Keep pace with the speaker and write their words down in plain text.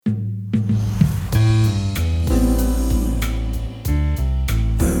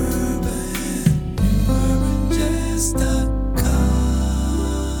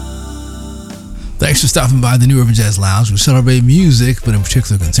stopping by the New Urban Jazz Lounge. We celebrate music, but in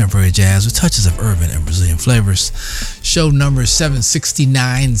particular contemporary jazz with touches of urban and Brazilian flavors. Show number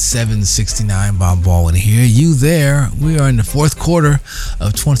 769, Bob Baldwin here. You there. We are in the fourth quarter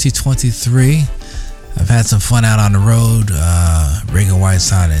of 2023. I've had some fun out on the road. Reagan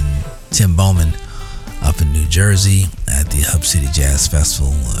Whiteside and Tim Bowman up in New Jersey at the Hub City Jazz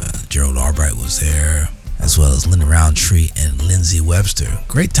Festival. Gerald Albright was there, as well as Linda Roundtree and Lindsay Webster.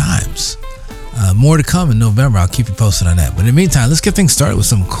 Great times. More to come in November. I'll keep you posted on that. But in the meantime, let's get things started with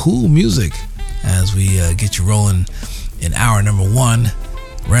some cool music as we get you rolling in hour number one.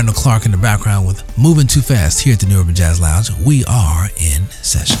 Randall Clark in the background with Moving Too Fast here at the New Urban Jazz Lounge. We are in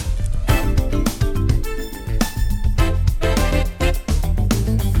session.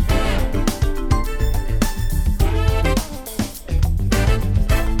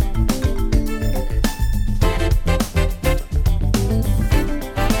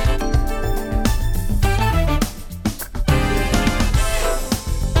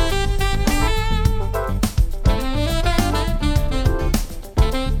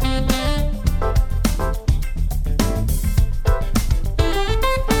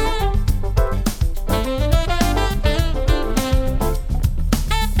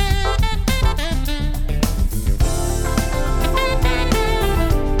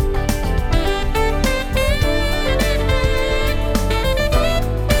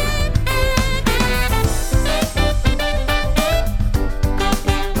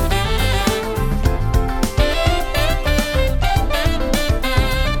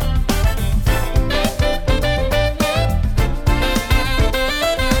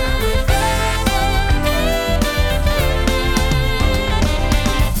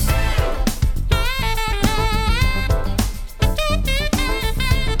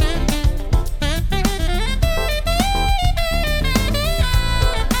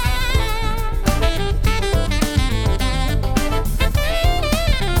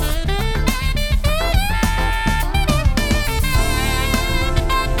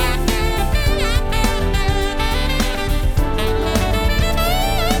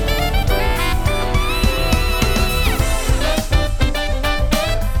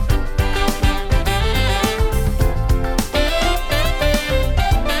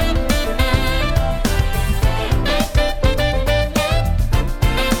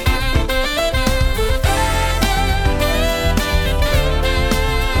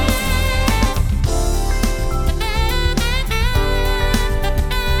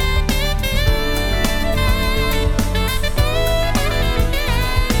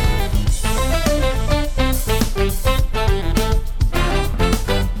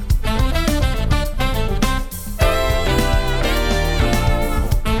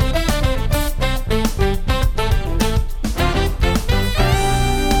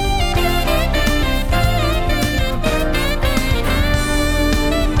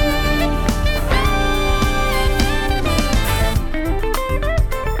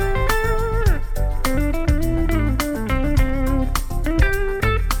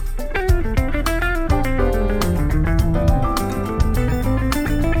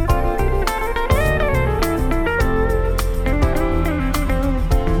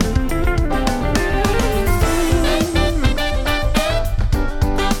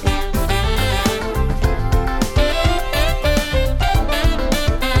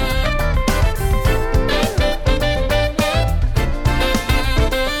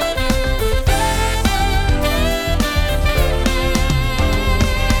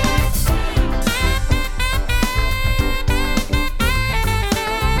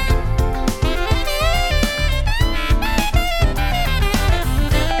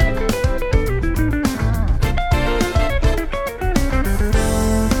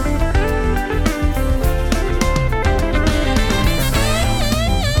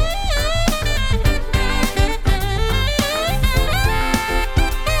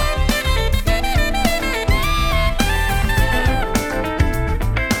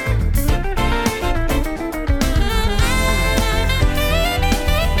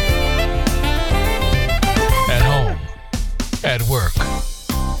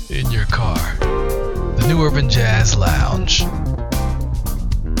 Jazz Lounge.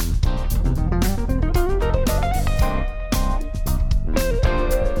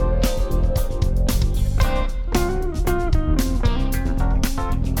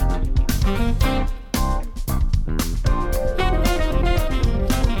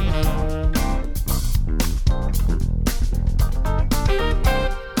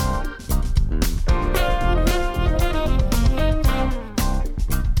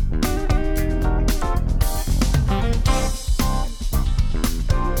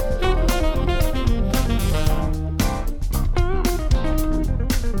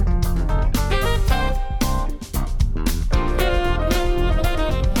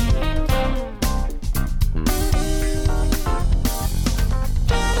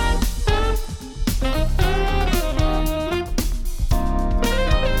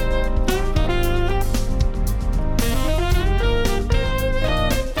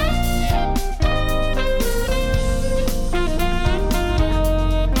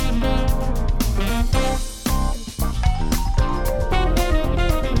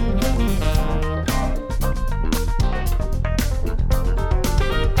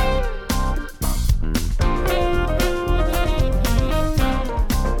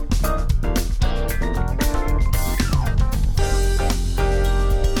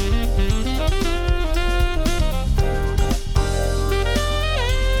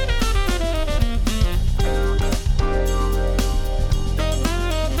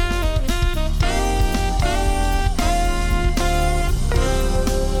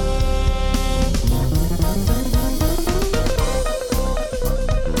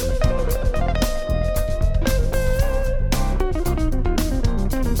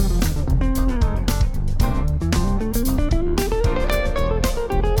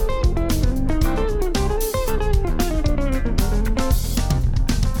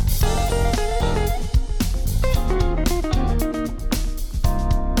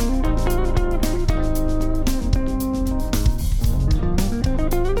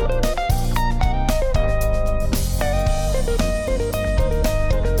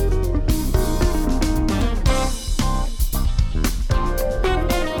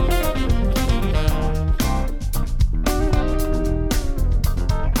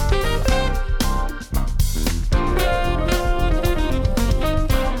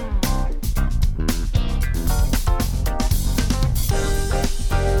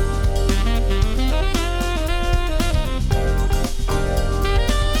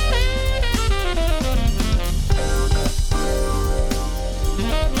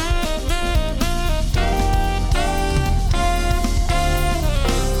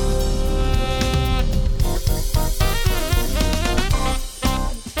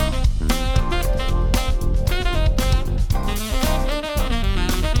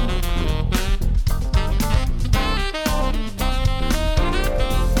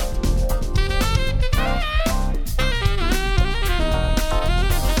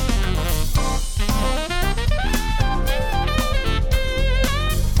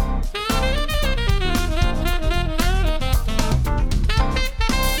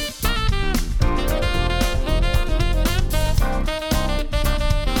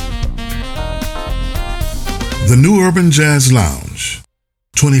 The New Urban Jazz Lounge,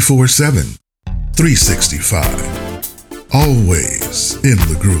 24/7, 365. Always in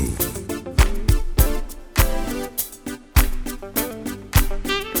the groove.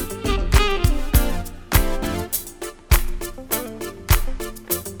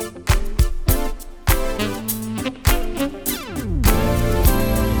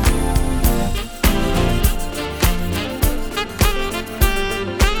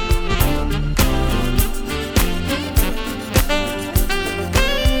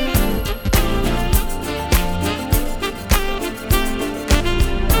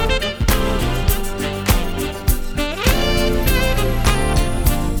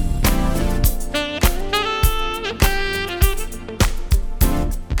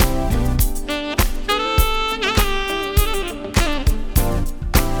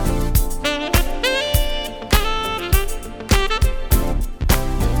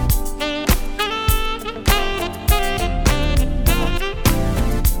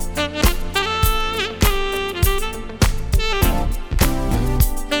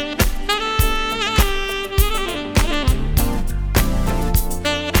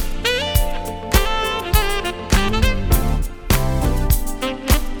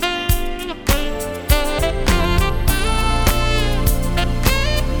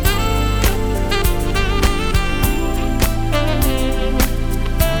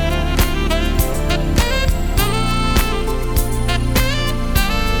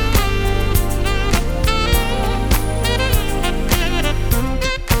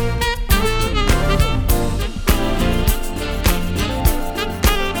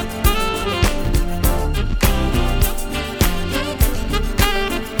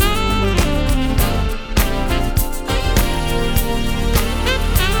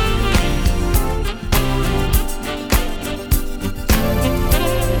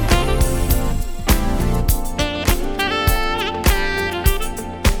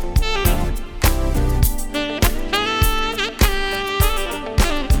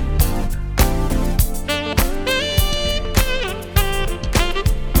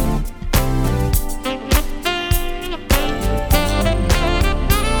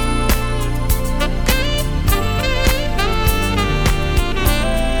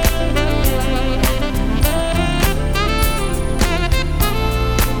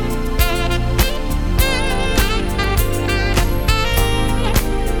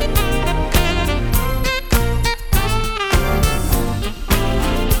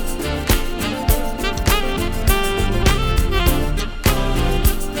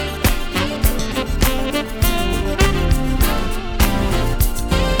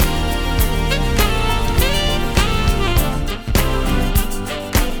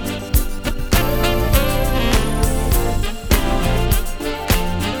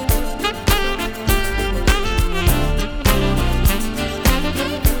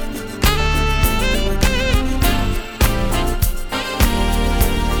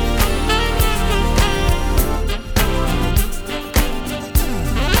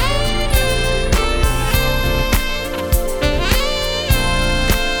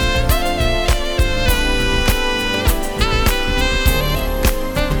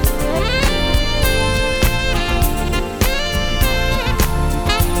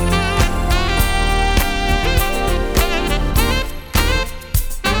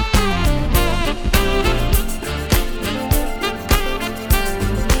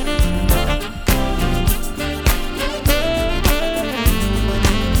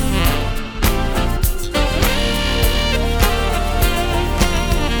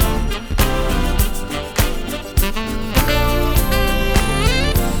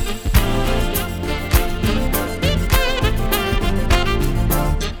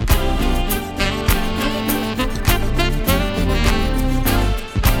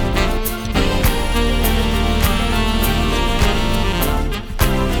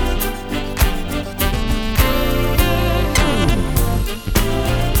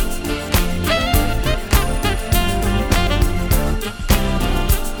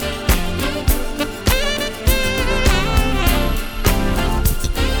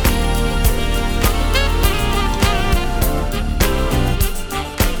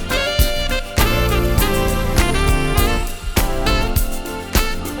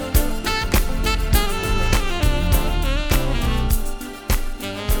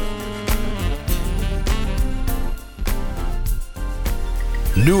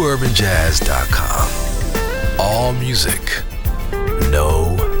 NewUrbanJazz.com. All music,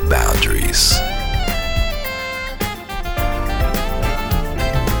 no boundaries.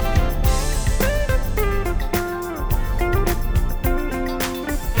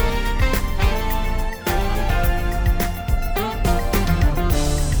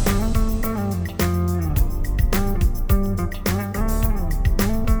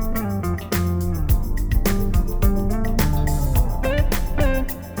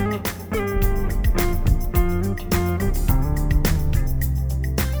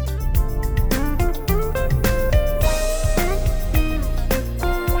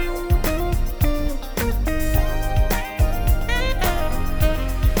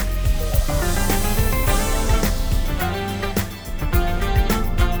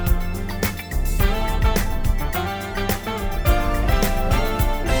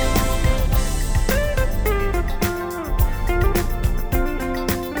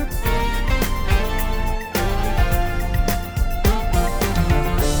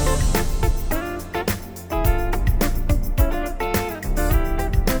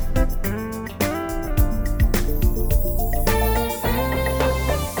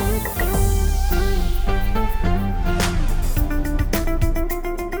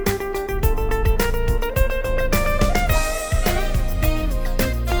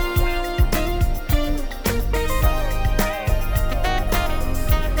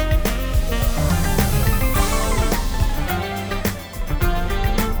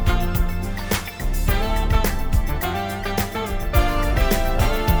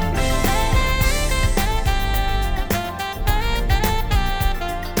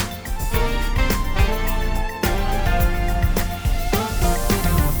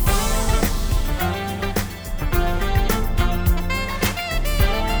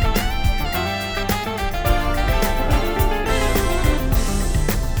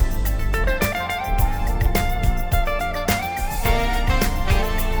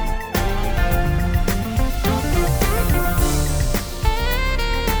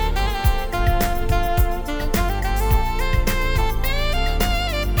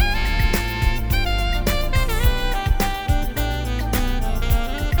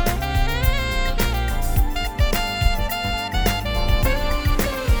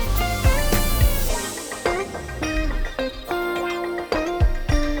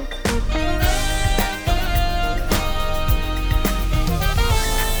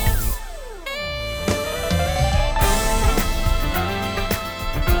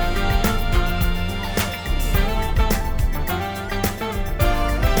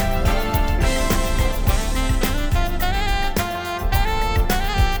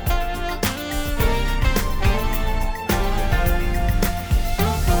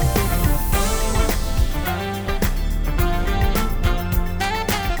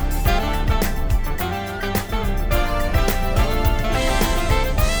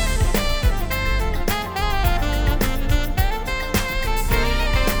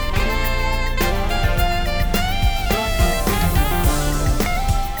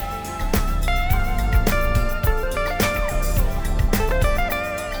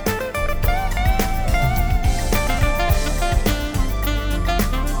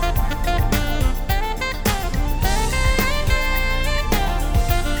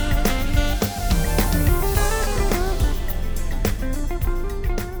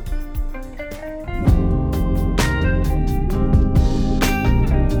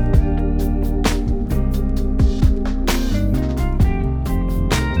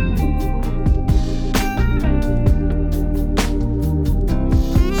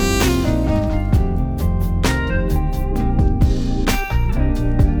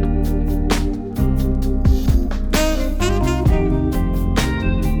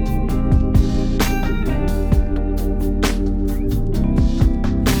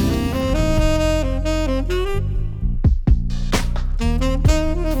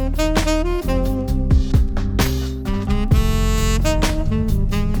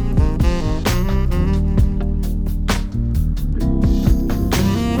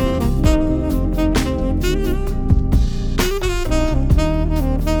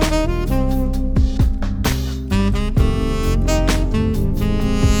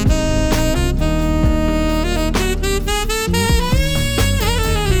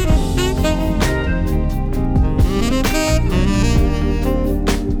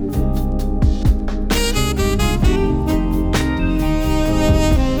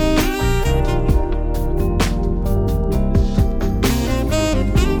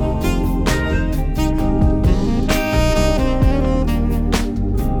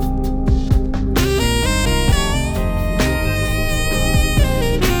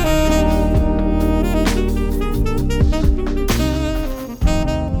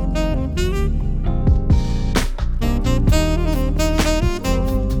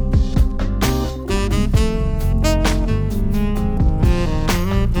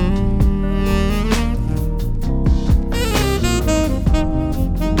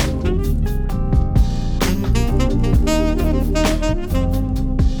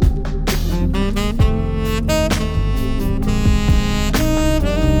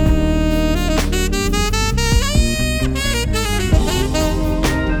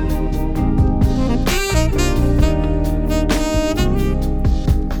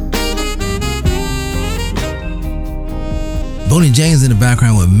 Ronnie James in the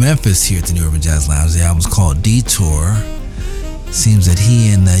background with Memphis here at the New Urban Jazz Lounge. The album's called Detour. Seems that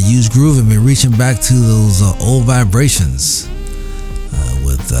he and Used Groove have been reaching back to those old vibrations,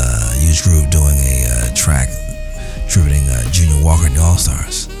 with Used Groove doing a track tributing Junior Walker and the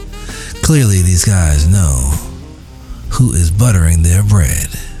All-Stars. Clearly, these guys know who is buttering their bread.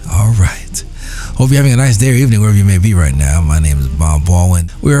 All right. Hope you're having a nice day or evening wherever you may be right now. My name is Bob Baldwin.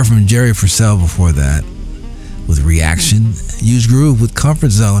 We heard from Gerry Percell before that with Reaction. Used Groove with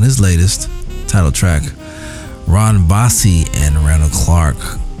Comfort Zone, his latest title track. Ron Bosse and Randall Clark,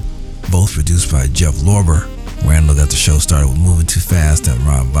 both produced by Jeff Lorber. Randall got the show started with Moving Too Fast, and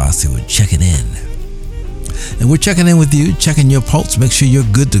Ron Bosse with Checking In. And we're checking in with you, checking your pulse, make sure you're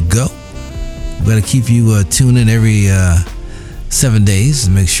good to go. We got to keep you tuned in every 7 days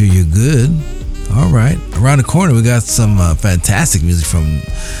to make sure you're good. All right. Around the corner, we got some fantastic music from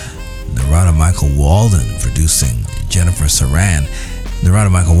Narada Michael Walden producing Jennifer Saran. Narada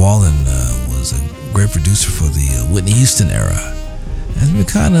Michael Walden was a great producer for the Whitney Houston era. Has been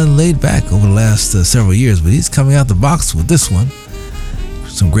kind of laid back over the last several years, but he's coming out the box with this one.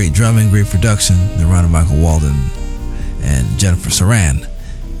 Some great drumming, great production. Narada Michael Walden and Jennifer Saran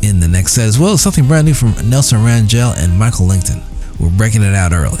in the next set, as well as something brand new from Nelson Rangell and Michael Lington. We're breaking it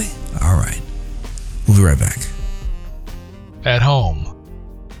out early. All right. We'll be right back. At home,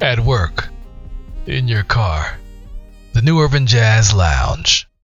 at work, in your car. The New Urban Jazz Lounge.